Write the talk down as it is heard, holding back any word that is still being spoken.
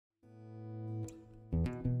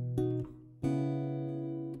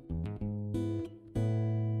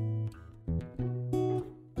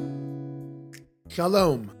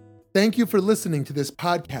Shalom. Thank you for listening to this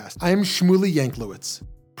podcast. I am Shmuley Yanklowitz,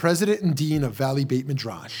 President and Dean of Valley Beit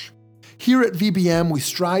Midrash. Here at VBM, we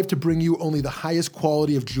strive to bring you only the highest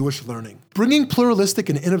quality of Jewish learning, bringing pluralistic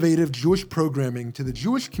and innovative Jewish programming to the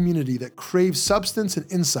Jewish community that craves substance and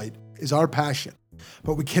insight is our passion,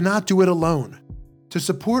 but we cannot do it alone. To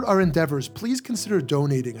support our endeavors, please consider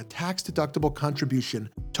donating a tax-deductible contribution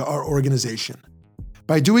to our organization.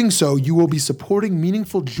 By doing so, you will be supporting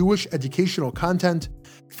meaningful Jewish educational content,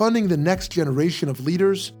 funding the next generation of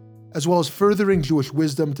leaders, as well as furthering Jewish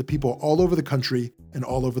wisdom to people all over the country and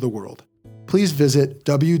all over the world. Please visit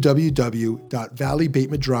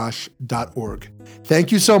www.valleybeitmidrash.org.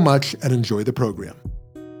 Thank you so much and enjoy the program.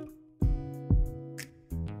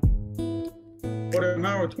 For an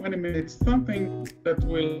hour, 20 minutes, something that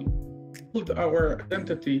will build our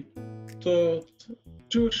identity to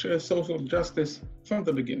Jewish social justice from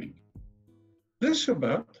the beginning. This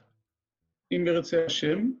Shabbat, in Mirtzeh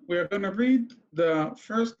Hashem, we are going to read the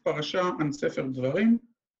first parasha on Sefer Dvarim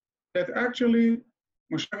that actually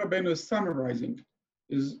Moshe Rabbeinu is summarizing,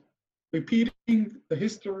 is repeating the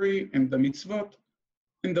history and the mitzvot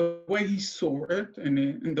in the way he saw it and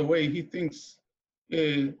in the way he thinks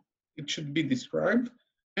it should be described.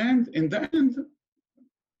 And in the end,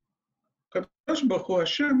 Kadosh Baruch Hu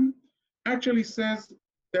Hashem actually says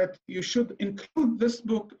that you should include this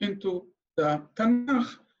book into the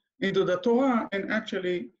Tanakh, into the Torah, and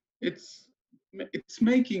actually it's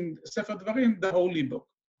making Sefer Dvarim the holy book.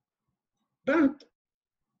 But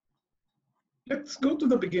let's go to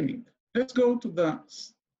the beginning. Let's go to the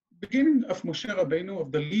beginning of Moshe Rabbeinu,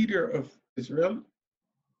 of the leader of Israel,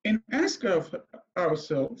 and ask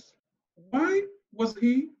ourselves, why was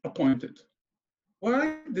he appointed?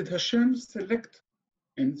 Why did Hashem select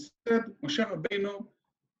and said Moshe Rabbeinu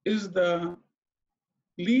is the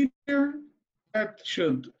leader that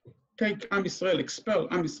should take Am Yisrael, expel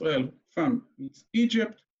Am Yisrael from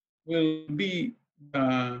Egypt, will be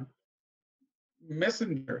the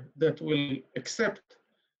messenger that will accept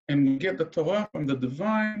and get the Torah from the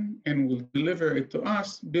divine and will deliver it to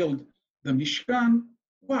us, build the Mishkan.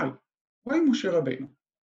 Why? Why Moshe Rabbeinu?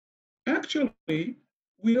 Actually,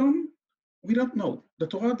 we don't know. The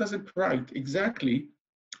Torah doesn't write exactly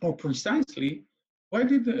or precisely why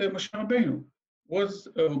did Moshe Rabbeinu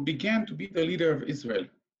began to be the leader of Israel.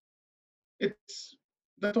 The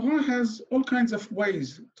Torah has all kinds of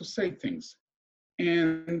ways to say things.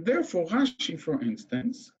 And therefore, Rashi, for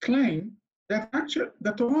instance, claim that actually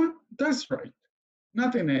the Torah does write,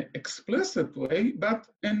 not in an explicit way, but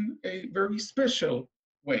in a very special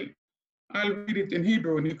way. I'll read it in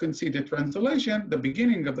Hebrew, and you can see the translation, the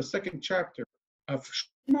beginning of the second chapter of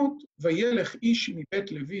Shemot, Vayelech ish mibet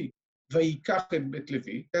Levi, Vayikach et Bet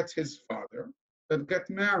Levi, that's his father, that got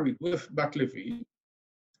married with Bat Levi.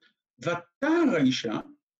 Vatar Aisha,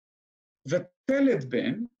 Vateled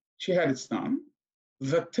Ben, she had a son,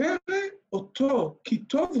 Vatere oto ki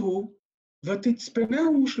tov hu,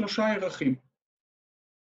 Vatitzpenehu shlosha yerachim.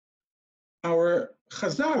 Our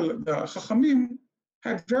Chazal, the Chachamim,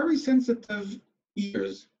 had very sensitive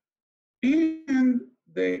ears, and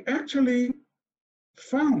they actually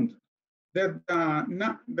found that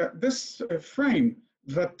this frame,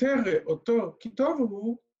 Vatere oto ki tov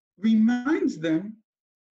hu, reminds them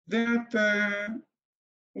that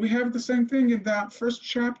we have the same thing in the first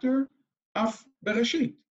chapter of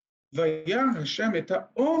Bereshit. Vayar Hashem et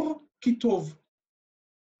ha'or ki tov.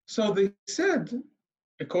 So they said,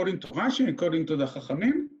 according to Rashi, according to the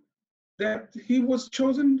Chachamim, that he was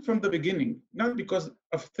chosen from the beginning, not because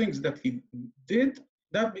of things that he did,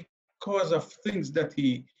 not because of things that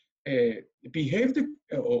he behaved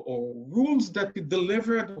or rules that he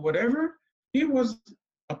delivered or whatever. He was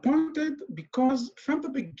appointed because from the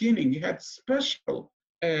beginning he had special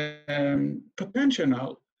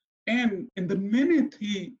potential, and in the minute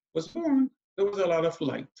he was born, there was a lot of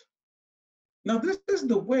light. Now this is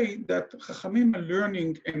the way that Chachamim are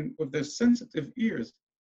learning, and with their sensitive ears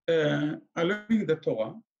are learning the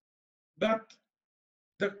Torah. But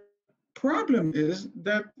the problem is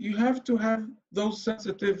that you have to have those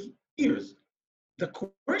sensitive ears. The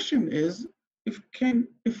question is if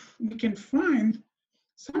we can find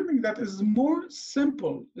something that is more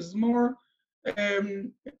simple, is more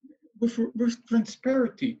with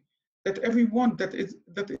transparency, that everyone that is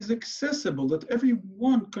accessible, that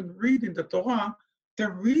everyone can read in the Torah,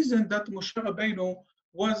 the reason that Moshe Rabbeinu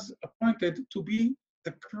was appointed to be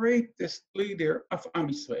the greatest leader of Am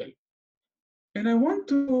Yisrael. And I want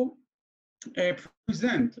to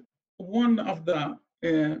present one of the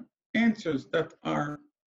answers that are,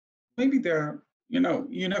 maybe they're, you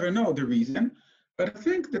never know the reason, but I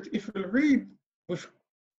think that if we read with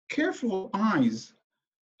careful eyes,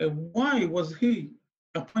 why was he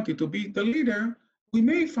appointed to be the leader, we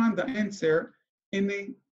may find the answer in a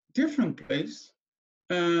different place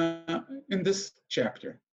in this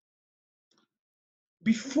chapter.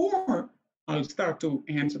 Before I'll start to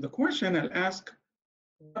answer the question, I'll ask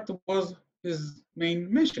what was his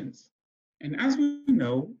main missions. And as we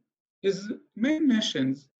know, his main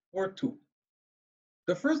missions were two.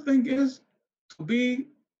 The first thing is to be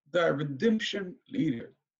the redemption leader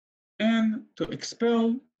and to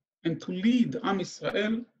expel and to lead Am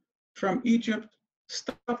Israel from Egypt,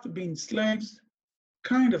 stop being slaves,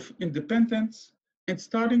 kind of independence, and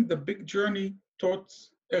starting the big journey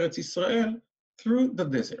towards Eretz Israel through the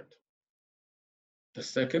desert. The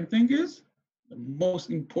second thing is, the most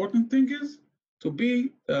important thing is to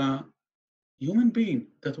be the human being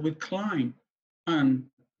that will climb on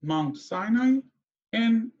Mount Sinai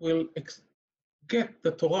and will get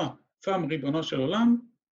the Torah from Ribono Shel Olam,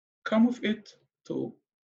 come with it to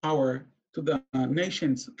the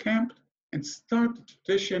nation's camp, and start the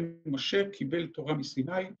tradition Moshe Kibel Torah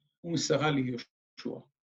Misinai Umisara Yoshua.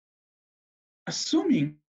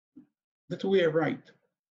 Assuming that we are right,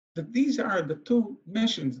 that these are the two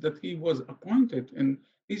missions that he was appointed, and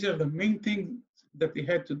these are the main things that he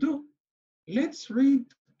had to do, let's read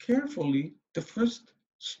carefully the first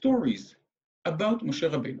stories about Moshe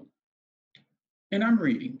Rabbeinu. And I'm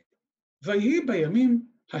reading, ויהי בימים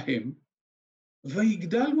ההם,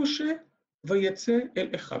 ויגדל משה, ויצא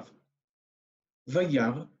אל אחיו,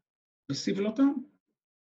 וירא בסבלותם.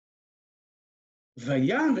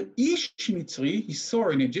 וירא איש מצרי, he saw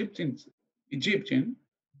an Egyptian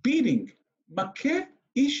beating, מכה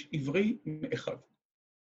איש עברי מאחיו.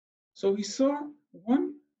 So he saw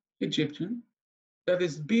one Egyptian that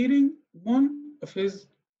is beating one of his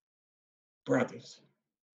brothers.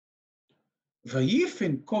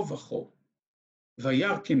 ויפן כה וכה,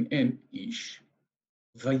 וירא כן אין איש,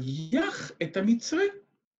 ויח את המצרי,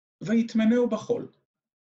 ויטמנהו בחול.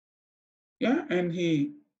 Yeah, and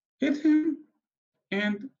he hit him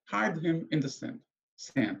and hide him in the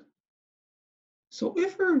sand. So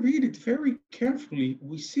if we read it very carefully,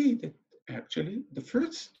 we see that actually the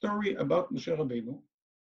first story about Moshe Rabbeinu,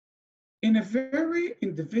 in a very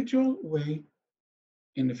individual way,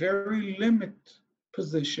 in a very limited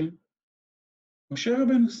position, Moshe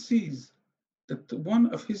Rabbeinu sees that one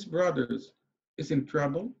of his brothers is in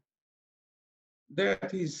trouble,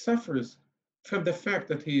 that he suffers from the fact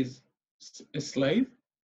that he is a slave,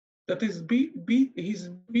 that he's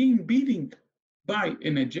being beaten by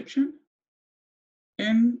an Egyptian,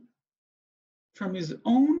 and from his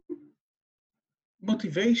own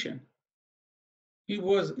motivation, he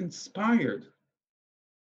was inspired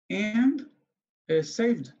and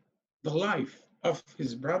saved the life of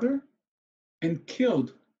his brother and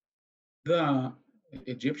killed the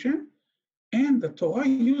Egyptian. And the Torah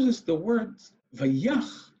uses the words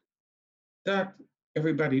vayach, that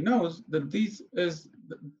everybody knows that this is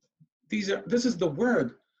the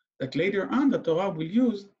word that later on the Torah will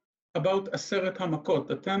use about Aseret HaMakot,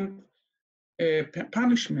 the 10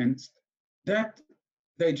 punishments that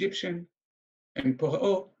the Egyptian and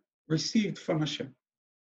Paro received from Hashem.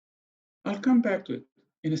 I'll come back to it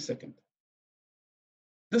in a second.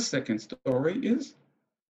 The second story is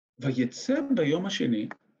Vayetze bayom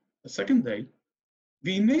hasheni, the second day,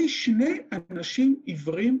 והנה שני אנשים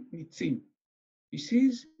עיוורים ניצים. He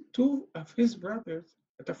sees two of his brothers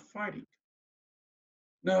that are fighting.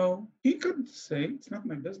 Now, he could say, it's not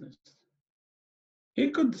my business.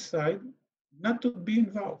 He could decide not to be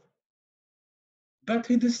involved. But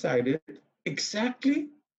he decided exactly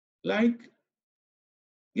like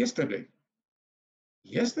yesterday.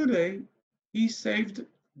 Yesterday, he saved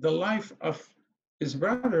the life of his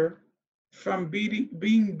brother from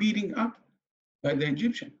being beaten up by the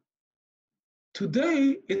Egyptian.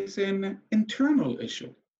 Today, it's an internal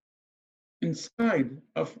issue inside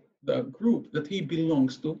of the group that he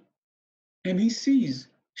belongs to, and he sees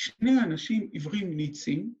שני אנשים עיוורים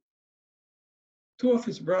ניצים, two of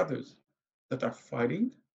his brothers that are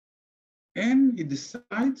fighting, and he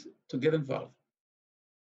decides to get involved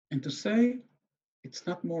and to say, it's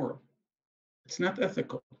not moral, it's not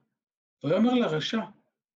ethical. ויאמר לרשע,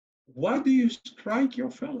 why do you strike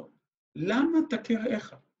your fellow? למה תכה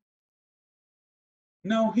רעך?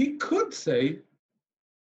 Now he could say,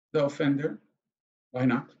 the offender, why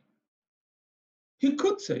not? He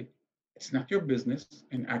could say, it's not your business,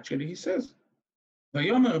 and actually he says,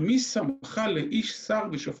 ויאמר מי שמך לאיש שר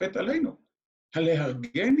ושופט עלינו?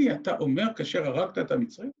 הלהרגני אתה אומר כאשר הרגת את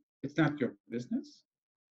המצרי? It's not your business,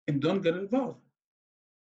 and don't get involved.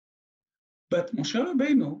 But Moshe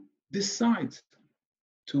Rabbeinu decides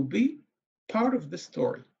to be part of the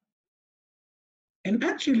story. And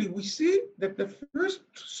actually, we see that the first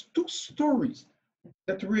two stories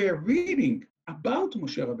that we are reading about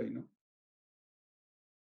Moshe Rabbeinu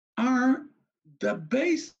are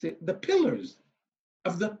the pillars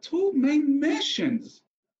of the two main missions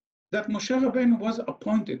that Moshe Rabbeinu was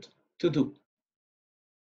appointed to do.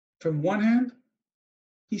 From one hand,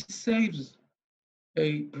 he saves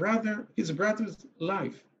his brother's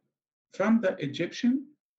life from the Egyptian,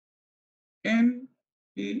 and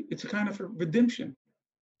it's a kind of a redemption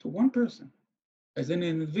to one person as an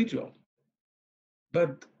individual.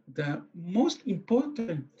 But the most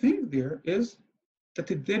important thing there is that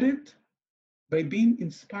he did it by being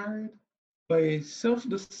inspired by a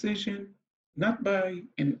self-decision, not by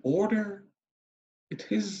an order.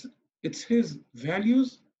 It's his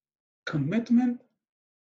values, commitment,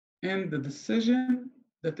 and the decision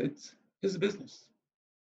that it's his business.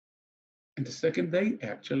 And the second day,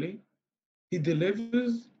 actually, he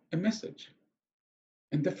delivers a message.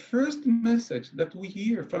 And the first message that we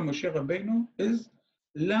hear from Moshe Rabbeinu is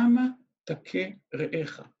Lama Takeh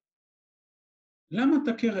Re'echa. Lama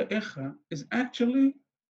Takeh Re'echa is actually,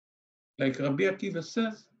 like Rabbi Akiva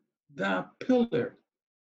says, the pillar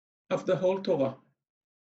of the whole Torah.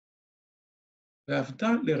 ואהבת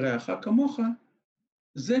לרעך כמוך,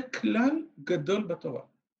 זה כלל גדול בתורה.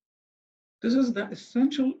 This is the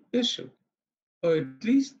essential issue, or at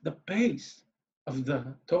least the base of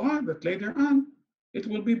the Torah that later on it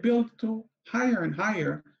will be built to higher and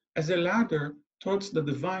higher as a ladder towards the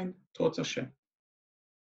divine, towards Hashem.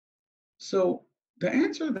 So the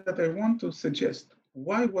answer that I want to suggest,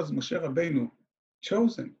 why was Moshe Rabbeinu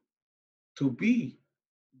chosen to be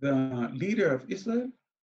the leader of Israel?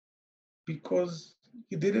 Because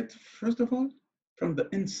he did it, first of all, from the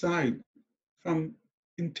inside, from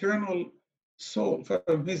internal soul,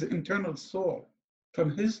 from his internal soul,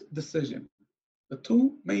 from his decision. The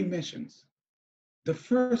two main missions. The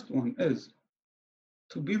first one is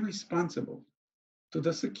to be responsible to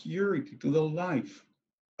the security, to the life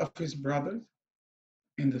of his brothers.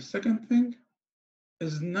 And the second thing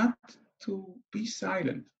is not to be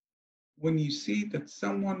silent when you see that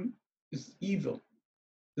someone is evil,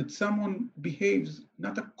 that someone behaves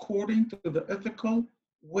not according to the ethical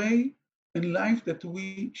way in life that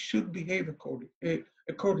we should behave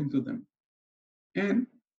according to them. And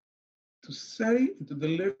to say and to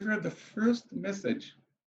deliver the first message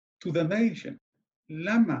to the nation,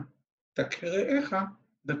 Lama Takre'echa,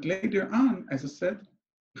 that later on, as I said,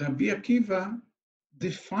 Rabbi Akiva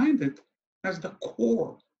defined it as the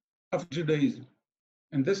core of Judaism.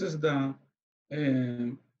 And this is the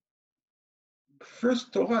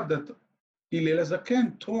first Torah that Hillel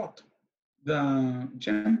HaZaken taught the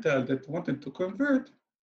Gentile that wanted to convert,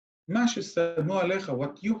 Ma she'sanu alecha,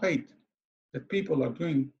 what you hate that people are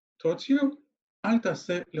doing towards you, al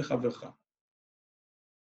ta'aseh lechavercha.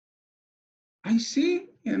 I see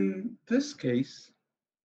in this case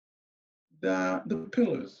the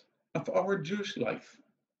pillars of our Jewish life.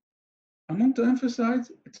 I want to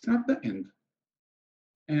emphasize it's not the end.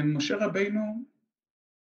 And Moshe Rabbeinu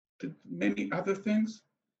did many other things,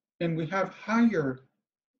 and we have higher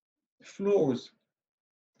floors,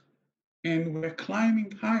 and we're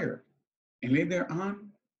climbing higher. And later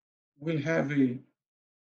on, we'll have an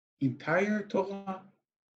entire Torah,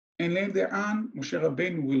 and later on, Moshe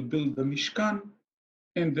Rabbeinu will build the Mishkan,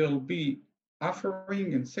 and there'll be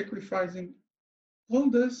offering and sacrificing. All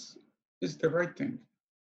this is the right thing.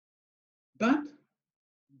 But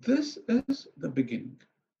this is the beginning.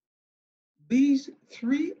 These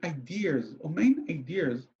three ideas, or main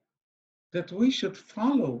ideas, that we should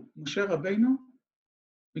follow Moshe Rabbeinu,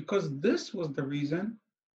 because this was the reason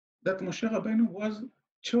that Moshe Rabbeinu was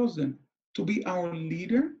chosen to be our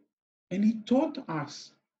leader, and he taught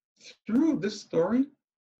us through this story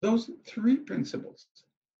those three principles.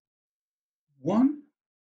 One,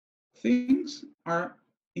 things are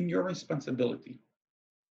in your responsibility.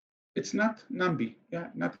 It's not NAMBI,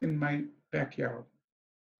 not in my backyard.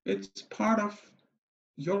 It's part of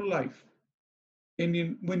your life.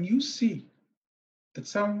 And when you see that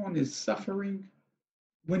someone is suffering,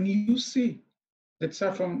 when you see that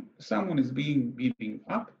someone is being beaten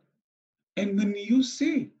up, and when you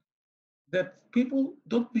see that people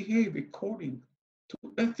don't behave according to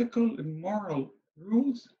ethical and moral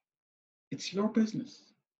rules, it's your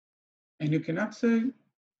business. And you cannot say,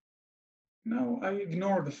 no, I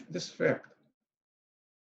ignore this fact.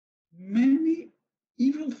 Many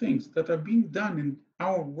evil things that are being done in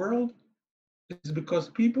our world is because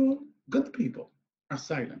good people, are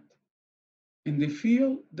silent. And they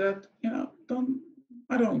feel that, I don't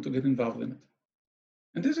want to get involved in it.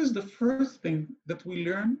 And this is the first thing that we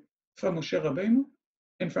learn from Moshe Rabbeinu,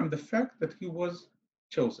 and from the fact that he was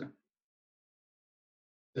chosen.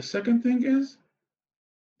 The second thing is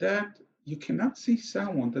that you cannot see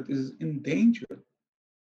someone that is in danger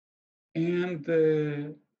and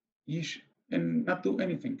and not do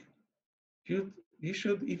anything. You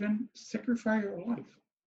should even sacrifice your life.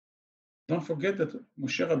 Don't forget that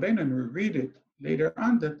Moshe Rabbeinu, and we read it later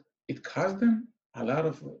on, that it caused them a lot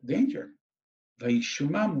of danger.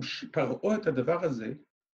 וישמע פרעה את הדבר הזה,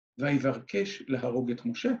 ויבקש להרוג את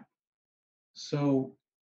משה. So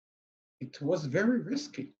it was very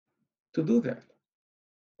risky to do that.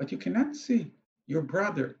 But you cannot see your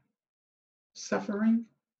brother suffering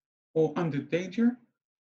or under danger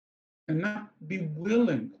and not be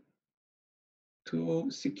willing to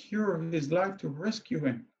secure his life, to rescue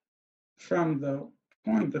him from the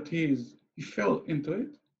point that he fell into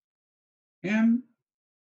it, and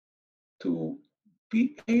to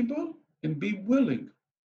be able and be willing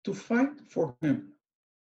to fight for him.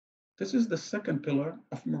 This is the second pillar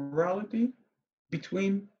of morality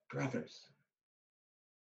between brothers.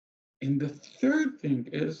 And the third thing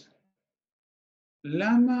is,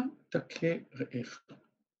 Lama take re'ech.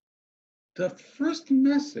 The first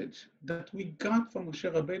message that we got from Moshe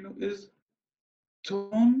Rabbeinu is,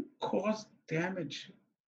 don't cause damage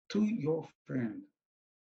to your friend.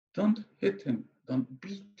 Don't hit him, don't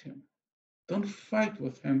beat him, don't fight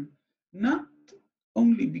with him, not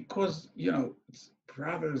only because, it's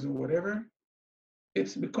brothers or whatever.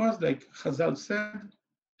 It's because, like Chazal said,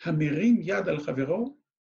 Hamirim yad al chavero,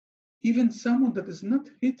 even someone that is not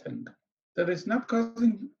hitting, that is not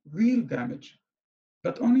causing real damage,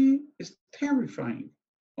 but only is terrifying,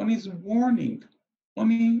 only is warning,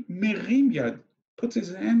 only merim yad, puts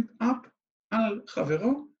his hand up al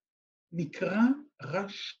chavero, nikra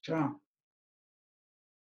rasha.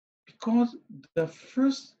 Because the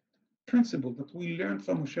first principle that we learned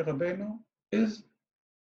from Moshe Rabbeinu is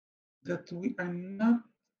that we are not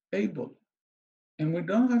able, and we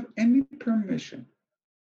don't have any permission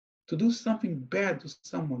to do something bad to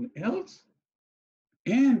someone else.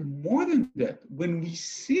 And more than that, when we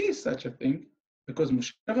see such a thing, because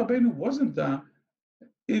Moshe Rabbeinu wasn't the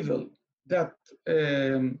evil that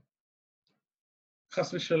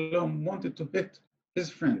Chas v'shalom wanted to hit his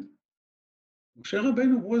friend. Moshe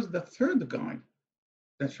Rabbeinu was the third guy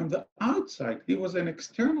that from the outside, he was an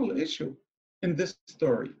external issue in this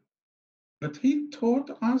story. But he taught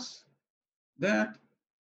us that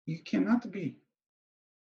you cannot be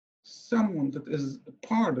someone that is a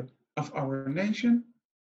part of our nation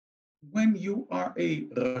when you are a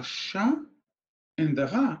Rasha, and the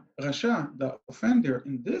Rasha, the offender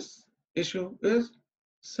in this issue, is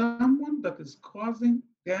someone that is causing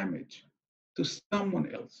damage to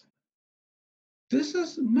someone else. This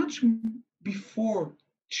is much before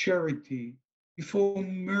charity, before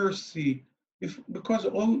mercy,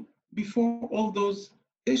 before all those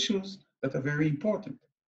issues that are very important.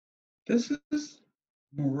 This is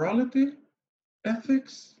morality,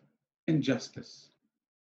 ethics, and justice.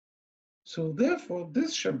 So therefore,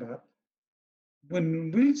 this Shabbat,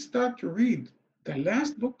 when we start to read the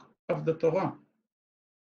last book of the Torah,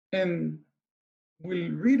 and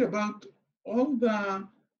we'll read about all the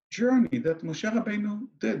journey that Moshe Rabbeinu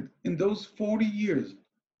did in those 40 years,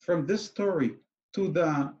 from this story to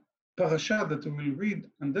the parasha that we will read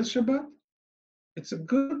on this Shabbat, it's a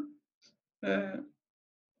good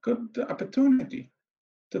opportunity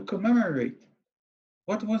to commemorate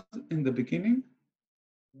what was in the beginning,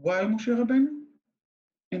 why Moshe Rabbeinu,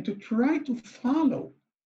 and to try to follow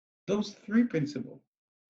those three principles.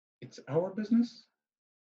 It's our business.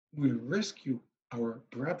 We rescue our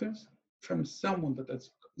brothers from someone that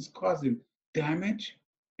is causing damage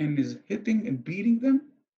and is hitting and beating them.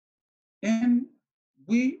 And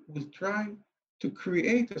we will try to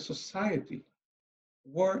create a society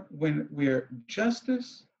where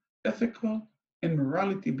justice, ethical, and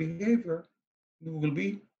morality behavior will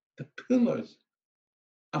be the pillars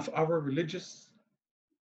of our religious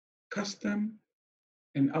custom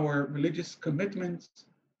and our religious commitments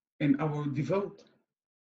and our devote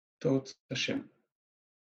towards Hashem.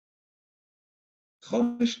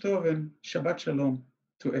 Chodesh Tov and Shabbat Shalom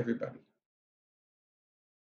to everybody.